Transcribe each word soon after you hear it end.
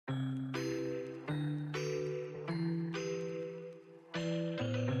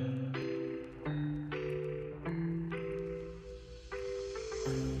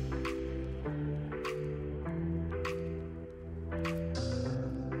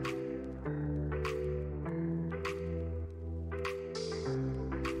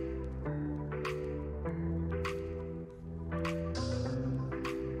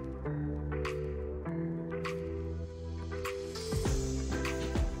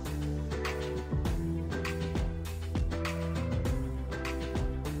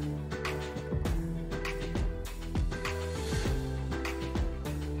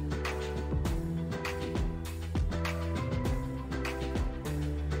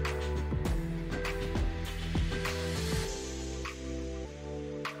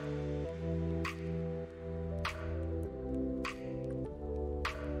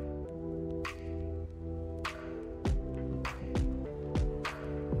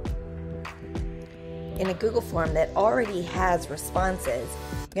in a Google form that already has responses,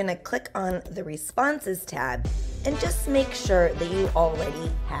 you're going to click on the Responses tab and just make sure that you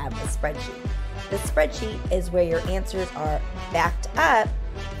already have a spreadsheet. The spreadsheet is where your answers are backed up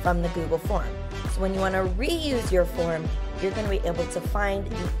from the Google form. So when you want to reuse your form, you're going to be able to find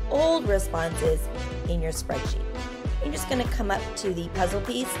the old responses in your spreadsheet. You're just going to come up to the puzzle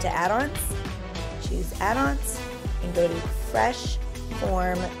piece to add-ons, choose add-ons, and go to Fresh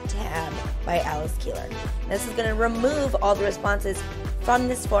Form tab by Alice Keeler. This is going to remove all the responses from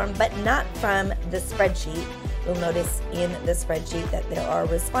this form, but not from the spreadsheet. You'll notice in the spreadsheet that there are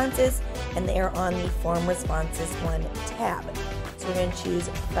responses, and they are on the Form Responses 1 tab. So we're going to choose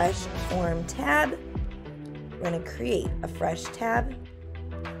Fresh Form tab. We're going to create a fresh tab.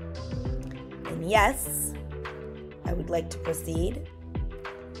 And yes, I would like to proceed.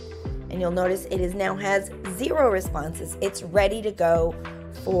 And you'll notice it now has 0 responses. It's ready to go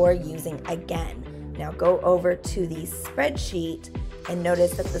for using again. Now go over to the spreadsheet and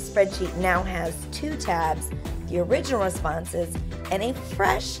notice that the spreadsheet now has 2 tabs, the original responses and a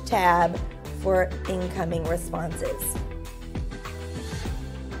fresh tab for incoming responses.